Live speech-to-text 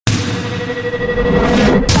Hit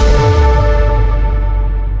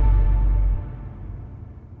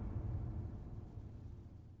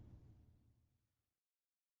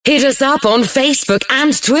us up on Facebook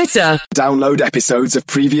and Twitter. Download episodes of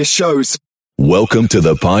previous shows. Welcome to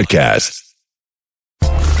the podcast.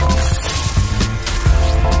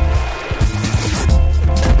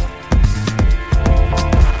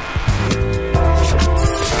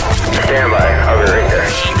 Stand by. I'll be right there.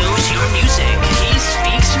 He knows your music. He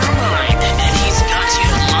speaks your mind. And he's got you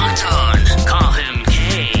locked on. Call him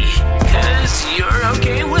K. 'Cause you're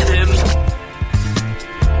okay with him.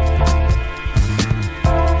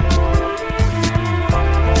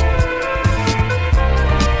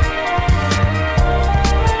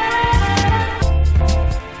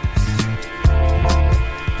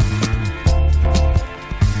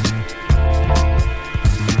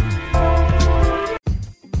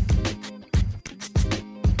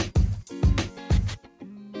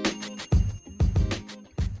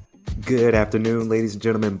 Good afternoon, ladies and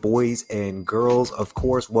gentlemen, boys and girls. Of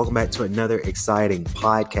course, welcome back to another exciting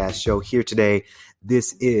podcast show here today.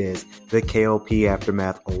 This is the KLP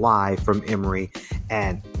Aftermath live from Emory.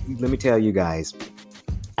 And let me tell you guys,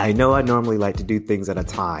 I know I normally like to do things at a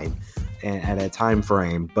time and at a time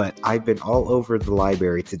frame, but I've been all over the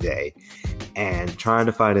library today and trying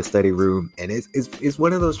to find a study room. And it's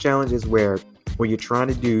one of those challenges where you're trying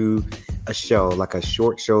to do a show, like a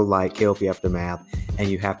short show like KLP Aftermath, and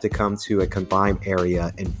you have to come to a confined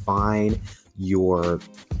area and find your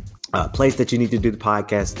place that you need to do the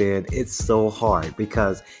podcast in. It's so hard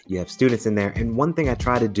because you have students in there. And one thing I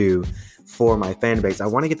try to do for my fan base, I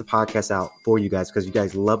want to get the podcast out for you guys because you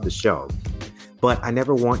guys love the show. But I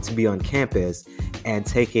never want to be on campus and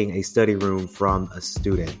taking a study room from a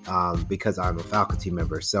student because I'm a faculty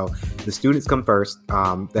member. So the students come first.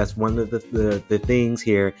 That's one of the things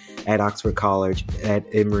here at Oxford College, at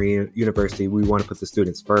Emory University. We want to put the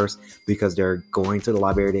students first because they're going to the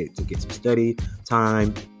library to get some study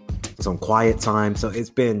time, some quiet time. So it's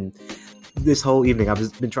been this whole evening, I've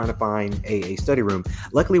just been trying to find a study room.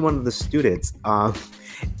 Luckily, one of the students, I'll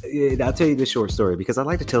tell you this short story because I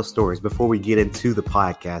like to tell stories before we get into the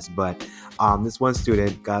podcast. But this one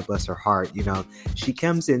student, God bless her heart, she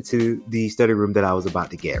comes into the study room that I was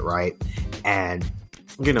about to get, right? And,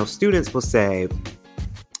 students will say,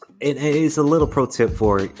 and it's a little pro tip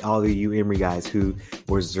for all of you Emory guys who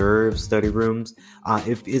reserve study rooms.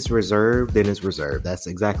 If it's reserved, then it's reserved. That's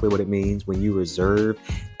exactly what it means. When you reserve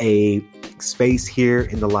a space here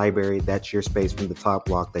in the library, that's your space from the top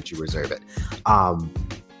block that you reserve it.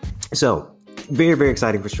 So very, very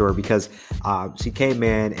exciting for sure because she came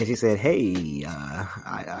in and she said, "Hey,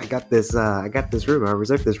 I got this room. I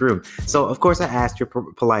reserved this room." So of course I asked her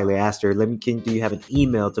politely. Do you have an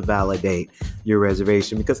email to validate your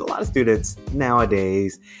reservation? Because a lot of students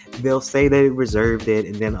nowadays, they'll say they reserved it,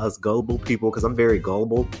 and then us gullible people, because I'm very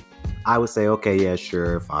gullible, I would say, okay, yeah,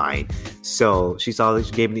 sure, fine. So she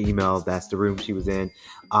gave me the email. That's the room she was in.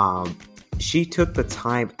 She took the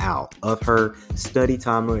time out of her study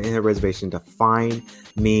time in her reservation to find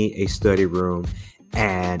me a study room,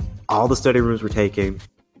 and all the study rooms were taken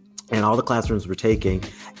and all the classrooms were taken.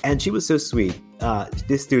 And she was so sweet.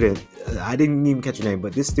 This student, I didn't even catch her name,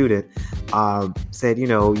 but this student said,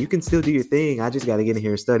 you can still do your thing. I just got to get in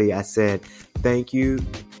here and study. I said, thank you.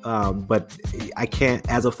 But I can't,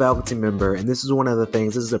 as a faculty member, and this is one of the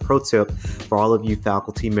things, this is a pro tip for all of you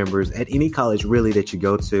faculty members at any college really that you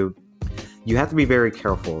go to. You have to be very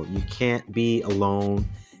careful. You can't be alone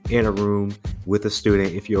in a room with a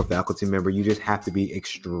student if you're a faculty member. You just have to be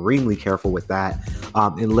extremely careful with that.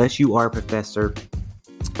 Unless you are a professor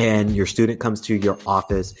and your student comes to your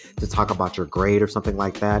office to talk about your grade or something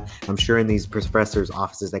like that. I'm sure in these professors'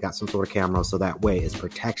 offices, they got some sort of camera, so that way it's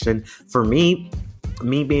protection. For me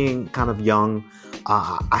being kind of young,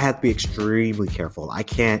 I have to be extremely careful. I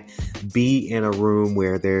can't be in a room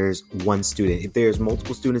where there's one student. If there's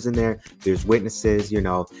multiple students in there, there's witnesses,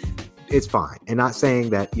 it's fine. And not saying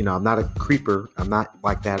that, I'm not a creeper. I'm not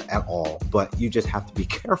like that at all. But you just have to be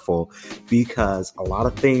careful because a lot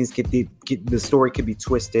of things the story could be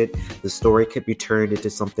twisted. The story could be turned into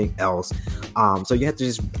something else. So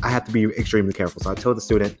I have to be extremely careful. So I told the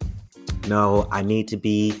student, no, I need to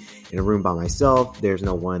be in a room by myself. There's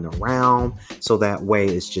no one around. So that way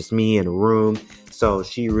it's just me in a room. So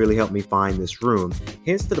she really helped me find this room.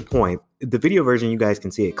 Hence to the point, the video version, you guys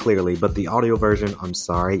can see it clearly, but the audio version, I'm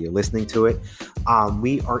sorry, you're listening to it.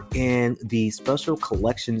 We are in the Special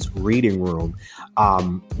Collections Reading Room.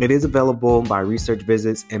 It is available by research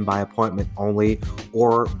visits and by appointment only,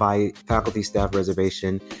 or by faculty staff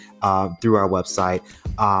reservation. through our website.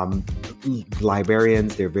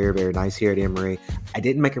 Librarians, they're very, very nice here at Emory. I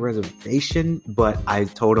didn't make a reservation, but I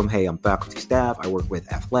told them, hey, I'm faculty staff. I work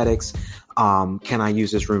with athletics. Can I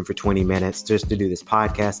use this room for 20 minutes just to do this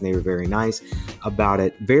podcast? And they were very nice about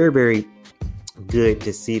it. Very, very good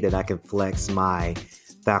to see that I can flex my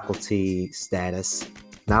faculty status.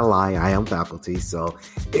 Not a lie, I am faculty, so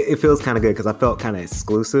it feels kind of good because I felt kind of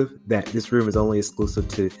exclusive, that this room is only exclusive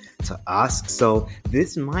to us. So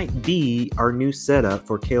this might be our new setup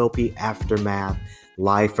for KLP Aftermath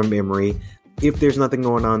live from Emory. If there's nothing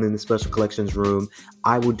going on in the special collections room,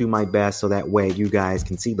 I will do my best so that way you guys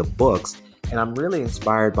can see the books. And I'm really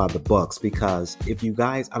inspired by the books because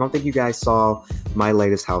I don't think you guys saw my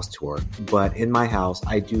latest house tour, but in my house,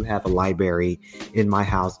 I do have a library in my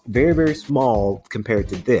house. Very, very small compared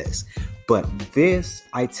to this. But this,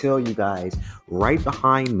 I tell you guys, right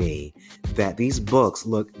behind me, that these books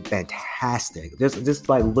look fantastic. Just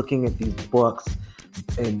by looking at these books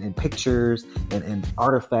and pictures and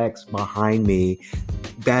artifacts behind me,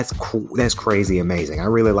 that's cool. That's crazy amazing. I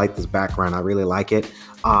really like this background. I really like it.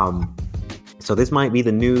 So this might be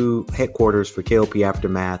the new headquarters for KLP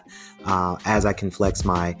Aftermath as I can flex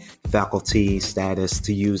my faculty status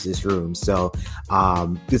to use this room. So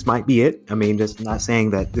this might be it. I mean, just not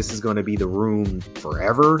saying that this is going to be the room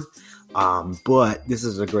forever, but this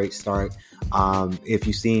is a great start. If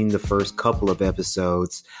you've seen the first couple of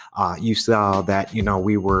episodes, you saw that,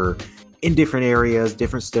 we were in different areas,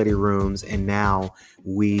 different study rooms, and now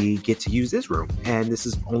we get to use this room. And this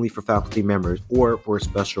is only for faculty members or for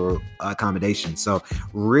special accommodations. So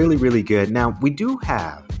really, really good. Now, we do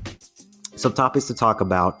have some topics to talk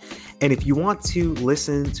about. And if you want to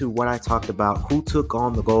listen to what I talked about, who took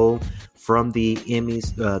on the gold from the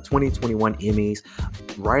Emmys, 2021 Emmys,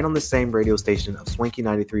 right on the same radio station of Swanky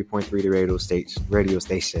 93.3, the radio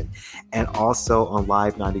station, and also on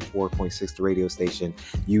Live 94.6, the radio station,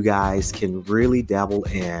 you guys can really dabble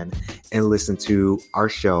in and listen to our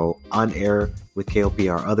show On Air with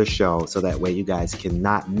KLP, our other show, so that way you guys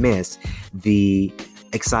cannot miss the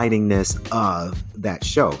excitingness of that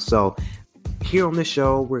show. So here on this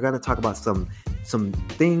show, we're going to talk about some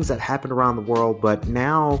things that happen around the world, but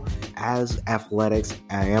now as athletics,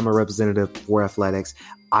 I am a representative for athletics.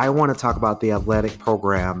 I want to talk about the athletic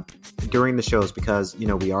program during the shows because,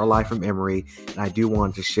 we are live from Emory, and I do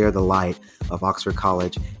want to share the light of Oxford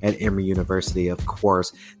College at Emory University. Of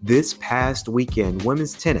course, this past weekend,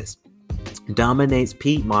 women's tennis dominates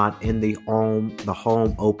Piedmont in the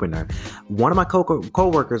home opener. One of my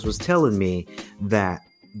co-workers was telling me that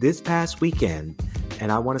this past weekend, and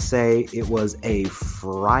I want to say it was a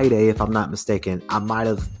Friday, if I'm not mistaken. It might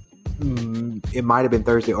have been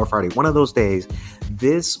Thursday or Friday. One of those days,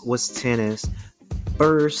 this was tennis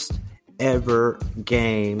first ever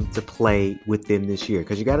game to play within this year.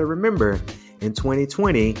 Because you got to remember, in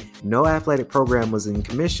 2020, no athletic program was in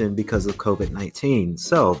commission because of COVID-19.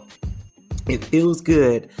 So it feels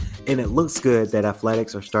good and it looks good that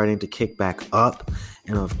athletics are starting to kick back up.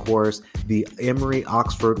 And of course, the Emory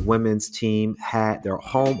Oxford women's team had their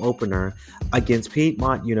home opener against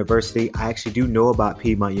Piedmont University. I actually do know about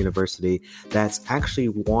Piedmont University. That's actually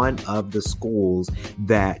one of the schools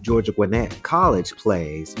that Georgia Gwinnett College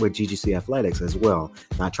plays with GGC Athletics as well.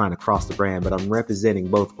 Not trying to cross the brand, but I'm representing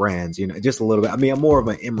both brands, just a little bit. I mean, I'm more of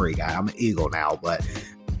an Emory guy. I'm an Eagle now, but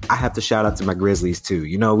I have to shout out to my Grizzlies too.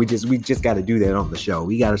 We just got to do that on the show.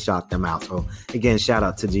 We got to shout them out. So again, shout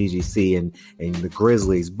out to GGC and the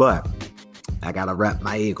Grizzlies, but I got to rep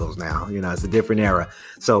my Eagles now. It's a different era.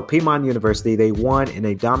 So Piedmont University, they won in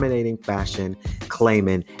a dominating fashion,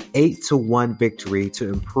 claiming 8-1 victory to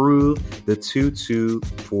improve the 2-2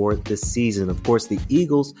 for the season. Of course, the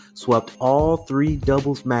Eagles swept all 3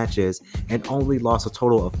 doubles matches and only lost a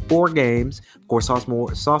total of 4 games. Of course,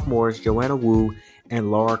 sophomores Joanna Wu and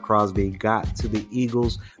Laura Crosby got to the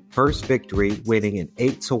Eagles' first victory, winning an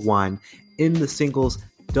 8-1 in the singles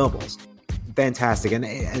doubles. Fantastic. And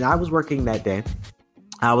I was working that day.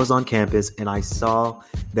 I was on campus and I saw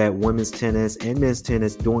that women's tennis and men's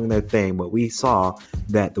tennis doing their thing, but we saw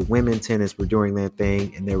that the women's tennis were doing their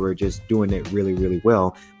thing and they were just doing it really, really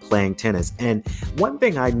well playing tennis. And one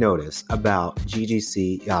thing I noticed about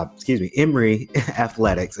Emory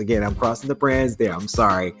Athletics, again, I'm crossing the brands there. I'm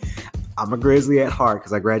sorry. I'm a Grizzly at heart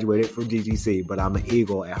because I graduated from GGC, but I'm an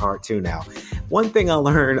Eagle at heart too now. One thing I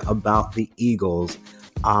learned about the Eagles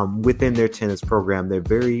within their tennis program, they're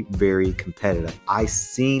very, very competitive. I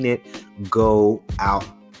seen it go out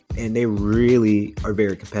and they really are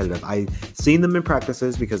very competitive. I've seen them in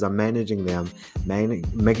practices because I'm managing them,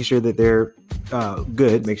 making sure that they're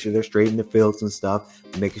good, make sure they're straight in the fields and stuff,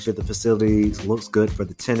 making sure the facilities looks good for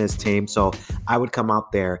the tennis team. So I would come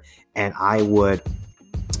out there and I would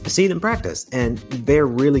see them practice, and they're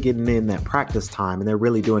really getting in that practice time and they're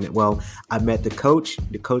really doing it well. I met the coach.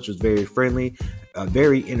 The coach was very friendly,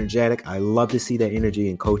 very energetic. I love to see that energy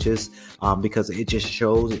in coaches because it just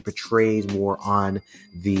shows, it portrays more on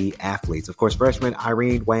the athletes. Of course, freshmen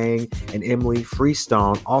Irene Wang and Emily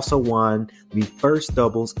Freestone also won the first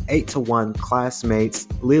doubles 8-1. Classmates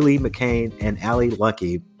Lily McCain and Allie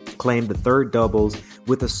Lucky claimed the third doubles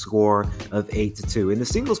with a score of 8-2. In the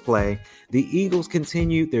singles play, the Eagles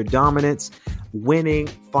continued their dominance, winning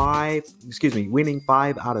 5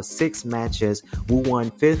 out of 6 matches, who won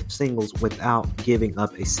 5th singles without giving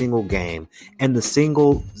up a single game. And the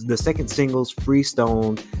second singles,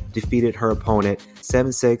 Freestone defeated her opponent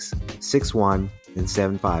 7-6, 6-1, and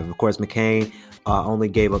 7-5. Of course, McCain only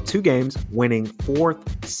gave up 2 games, winning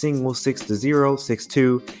 4th singles 6-0,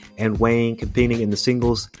 6-2, and Wayne competing in the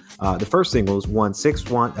singles. The first singles won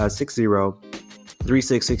 6-1, 6-0,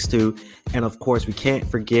 3-6, 6-2, and of course we can't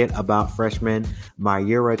forget about freshman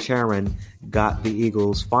Mayura Charan got the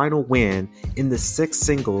Eagles' final win in the 6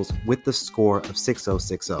 singles with the score of 6-0,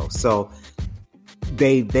 6-0. So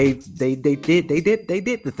they did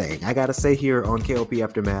the thing. I gotta say here on KLP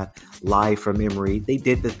Aftermath, live from Emory, they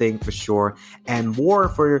did the thing for sure. And more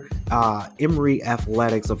for Emory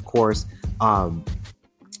athletics, of course.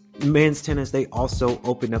 Men's tennis, they also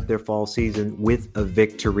opened up their fall season with a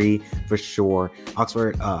victory for sure.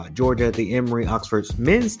 Oxford, Georgia, the Emory Oxford's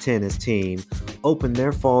men's tennis team opened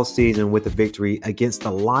their fall season with a victory against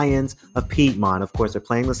the Lions of Piedmont. Of course, they're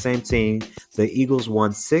playing the same team. The Eagles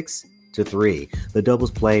won 6-3. The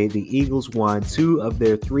doubles play, the Eagles won 2 of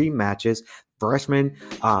their 3 matches. Freshman,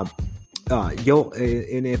 and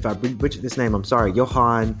if I butchered this name, I'm sorry,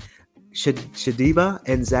 Johan Shadiva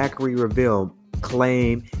and Zachary Reville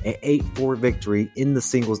claim an 8-4 victory in the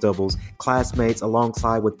singles doubles. Classmates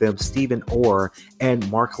alongside with them, Stephen Orr and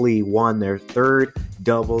Mark Lee, won their 3rd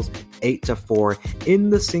doubles 8-4. In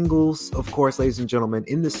the singles, of course, ladies and gentlemen,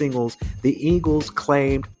 in the singles, the Eagles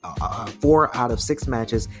claimed 4 out of 6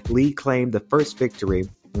 matches. Lee claimed the first victory.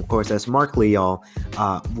 Of course, that's Mark Lee, y'all.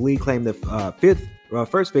 Lee claimed the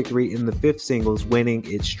first victory in the 5th singles, winning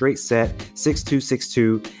its straight set 6-2,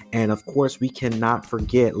 6-2. And of course, we cannot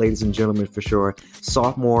forget, ladies and gentlemen, for sure,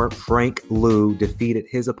 sophomore Frank Liu defeated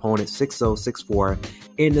his opponent 6-0, 6-4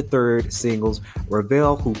 in the 3rd singles.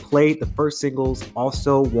 Ravel, who played the first singles,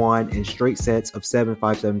 also won in straight sets of 7-5,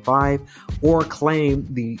 7-5, or claimed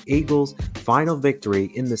the Eagles' final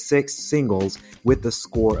victory in the 6th singles with the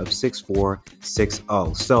score of 6-4,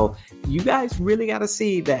 6-0. So you guys really got to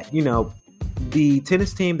see that, the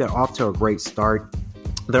tennis team, they're off to a great start.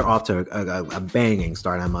 They're off to a banging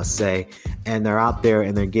start, I must say. And they're out there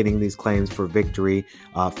and they're getting these claims for victory,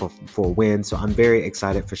 for wins. So I'm very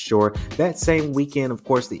excited for sure. That same weekend, of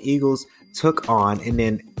course, the Eagles took on, and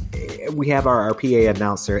then we have our PA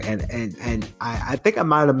announcer, and I think I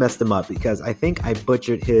might have messed him up because I think I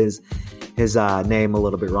butchered his name a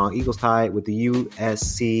little bit wrong. Eagles tied with the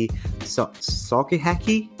USC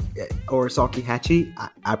Salkehatchie or Salkehatchie.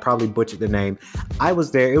 I probably butchered the name. I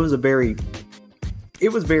was there. It was very,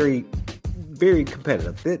 very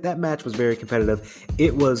competitive. That match was very competitive.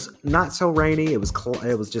 It was not so rainy. It was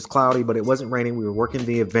just cloudy, but it wasn't raining. We were working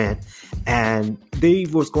the event, and they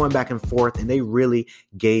was going back and forth, and they really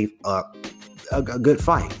gave up a good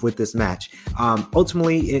fight with this match.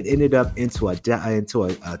 Ultimately, it ended up into a tie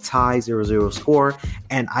 0-0 score,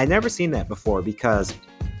 and I never seen that before because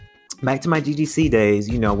back to my GGC days,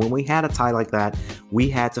 when we had a tie like that, we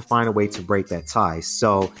had to find a way to break that tie.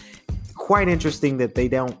 So quite interesting that they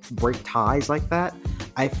don't break ties like that.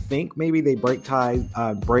 I think maybe they break ties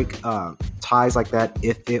like that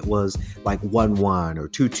if it was like 1-1 or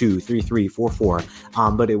 2-2, 3-3,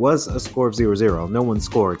 4-4. But it was a score of 0-0. No one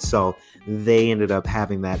scored. So they ended up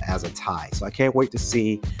having that as a tie. So I can't wait to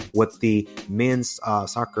see what the men's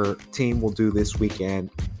soccer team will do this weekend.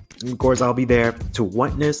 Of course, I'll be there to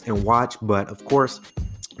witness and watch. But of course,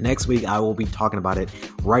 next week I will be talking about it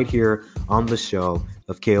right here on the show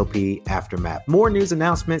of KLP Aftermath. More news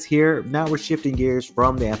announcements here. Now we're shifting gears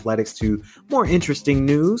from the athletics to more interesting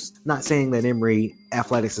news. Not saying that Emory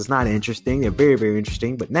athletics is not interesting. They're very, very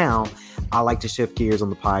interesting. But now I like to shift gears on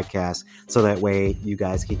the podcast so that way you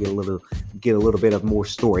guys can get a little bit of more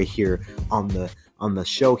story here on the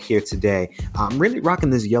show here today. I'm really rocking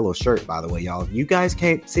this yellow shirt, by the way, y'all. You guys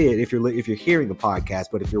can't see it if you're hearing the podcast,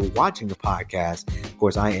 but if you're watching the podcast, of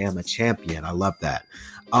course, I am a champion. I love that.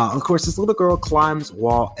 Of course, this little girl climbs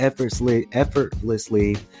wall effortlessly.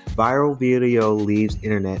 Viral video leaves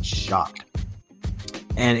internet shocked.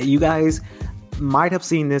 And you guys might have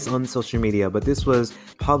seen this on social media, but this was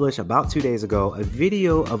published about 2 days ago. A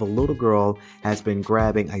video of a little girl has been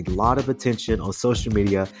grabbing a lot of attention on social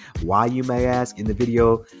media. Why, you may ask? In the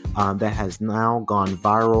video that has now gone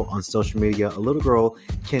viral on social media, a little girl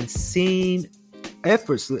can seen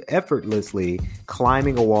effortlessly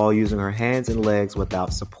climbing a wall using her hands and legs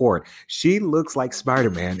without support. She looks like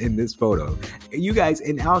Spider-Man in this photo. You guys,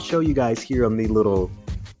 and I'll show you guys here on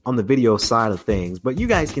the video side of things, but you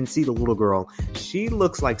guys can see the little girl. She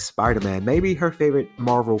looks like Spider-Man. Maybe her favorite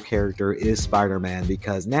Marvel character is Spider-Man,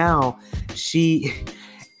 because now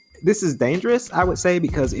this is dangerous, I would say,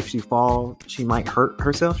 because if she falls, she might hurt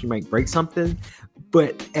herself. She might break something.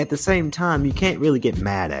 But at the same time, you can't really get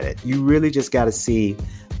mad at it. You really just got to see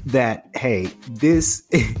that, hey, this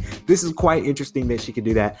is quite interesting that she could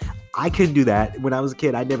do that. I couldn't do that when I was a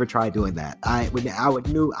kid. I never tried doing that.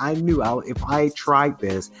 If I tried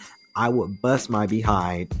this, I would bust my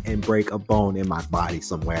behind and break a bone in my body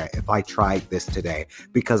somewhere if I tried this today,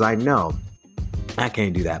 because I know I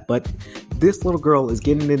can't do that. But this little girl is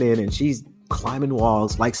getting it in, and she's climbing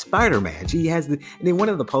walls like Spider-Man. She has and in one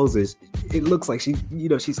of the poses, it looks like she's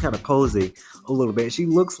kind of posing a little bit. She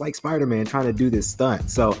looks like Spider-Man trying to do this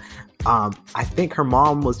stunt. So I think her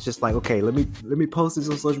mom was just like, okay, let me post this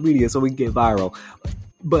on social media so we can get viral.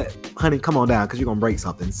 But honey, come on down, because you're gonna break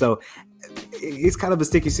something. So it's kind of a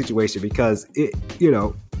sticky situation, because it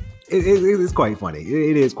is quite funny.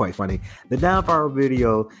 It is quite funny. The now viral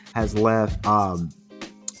video has left a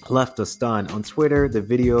stun. On Twitter, the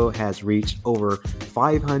video has reached over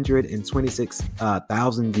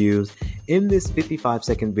 526,000 views. In this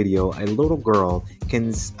 55-second video, a little girl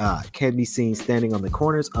can be seen standing on the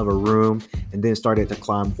corners of a room and then started to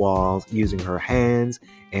climb walls using her hands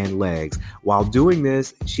and legs. While doing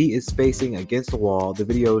this, she is facing against the wall. The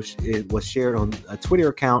video was shared on a Twitter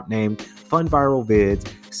account named Fun Viral Vids,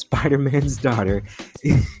 Spider-Man's daughter.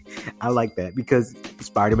 I like that, because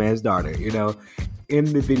Spider-Man's daughter,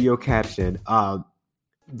 in the video caption,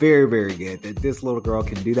 very, very good that this little girl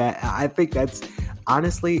can do that. I think that's,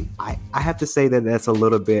 honestly, I have to say that that's a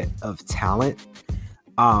little bit of talent.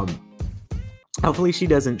 Hopefully she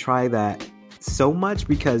doesn't try that so much,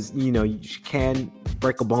 because she can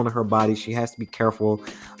break a bone in her body. She has to be careful.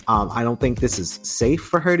 I don't think this is safe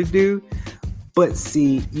for her to do. But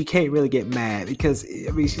see, you can't really get mad, because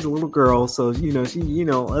she's a little girl, so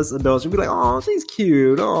us adults would be like, oh, she's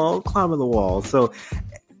cute, oh, climbing the wall. So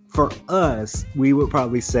for us, we would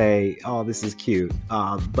probably say, oh, this is cute.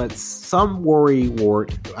 But some worry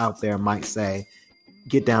wart out there might say,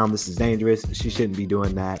 get down, this is dangerous, she shouldn't be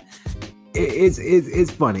doing that.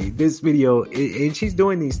 It's funny, this video, and she's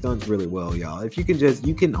doing these stunts really well, y'all. If you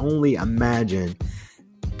can only imagine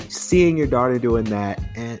seeing your daughter doing that,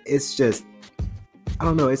 and it's just, I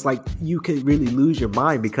don't know, it's like you could really lose your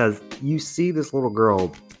mind, because you see this little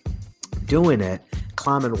girl doing it,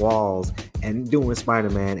 climbing walls and doing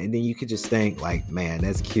Spider-Man, and then you could just think like, man,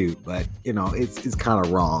 that's cute, but it's kind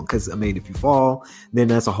of wrong, because if you fall, then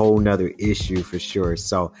that's a whole nother issue for sure.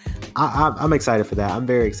 So I'm excited for that. I'm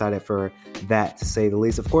very excited for that, to say the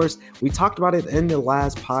least. Of course, we talked about it in the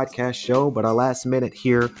last podcast show, but our last minute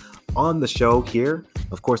here on the show here,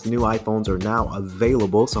 of course, the new iPhones are now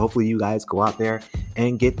available, so hopefully you guys go out there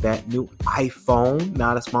and get that new iPhone.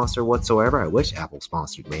 Not a sponsor whatsoever. I wish Apple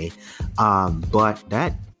sponsored me, but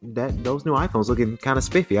those new iPhones looking kind of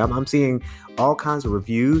spiffy. I'm seeing all kinds of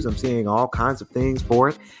reviews. I'm seeing all kinds of things for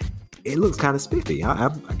it. It looks kind of spiffy. I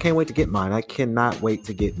can't wait to get mine. I cannot wait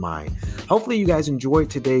to get mine. Hopefully you guys enjoyed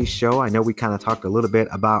today's show. I know we kind of talked a little bit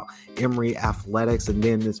about Emory Athletics and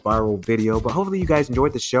then this viral video, but hopefully you guys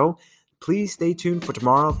enjoyed the show. Please stay tuned for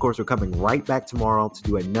tomorrow. Of course, we're coming right back tomorrow to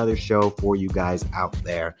do another show for you guys out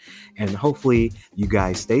there. And hopefully you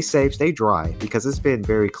guys stay safe, stay dry, because it's been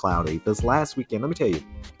very cloudy. This last weekend, let me tell you,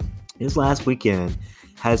 this last weekend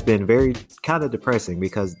has been very kind of depressing,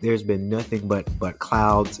 because there's been nothing but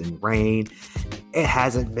clouds and rain. It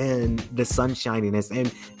hasn't been the sunshininess.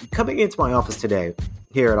 And coming into my office today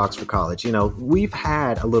here at Oxford College, we've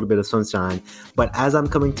had a little bit of sunshine, but as I'm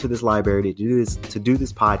coming to this library to do this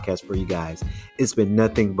podcast for you guys, it's been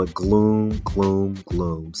nothing but gloom, gloom,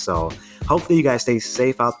 gloom. So hopefully you guys stay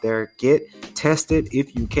safe out there. Get tested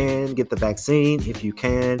if you can. Get the vaccine if you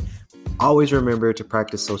can. Always remember to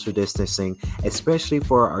practice social distancing, especially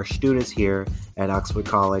for our students here at Oxford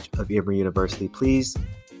College of Emory University. Please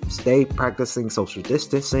stay practicing social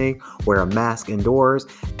distancing, wear a mask indoors,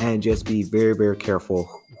 and just be very, very careful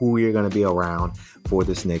who you're going to be around for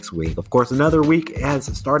this next week. Of course, another week has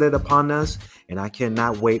started upon us, and I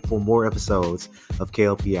cannot wait for more episodes of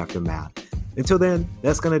KLP Aftermath. Until then,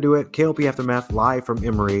 that's going to do it. KLP Aftermath live from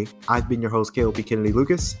Emory. I've been your host, KLP Kennedy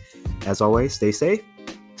Lucas. As always, stay safe,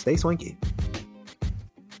 stay swanky.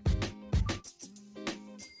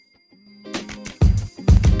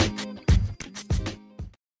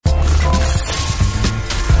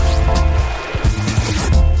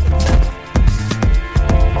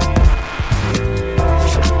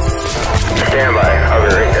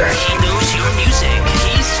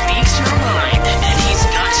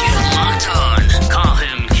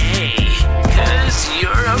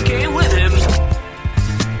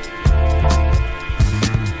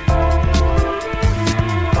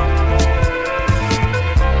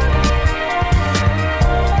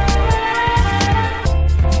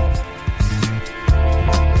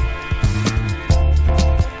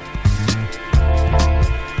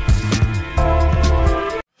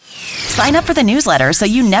 Sign up for the newsletter so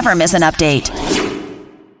you never miss an update.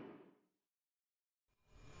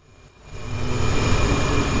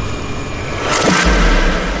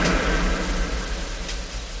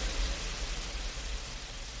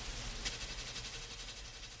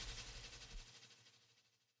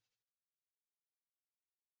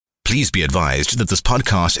 Please be advised that this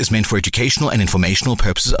podcast is meant for educational and informational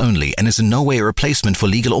purposes only and is in no way a replacement for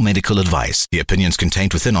legal or medical advice. The opinions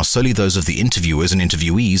contained within are solely those of the interviewers and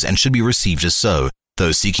interviewees and should be received as so.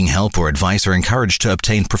 Those seeking help or advice are encouraged to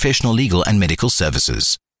obtain professional legal and medical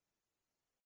services.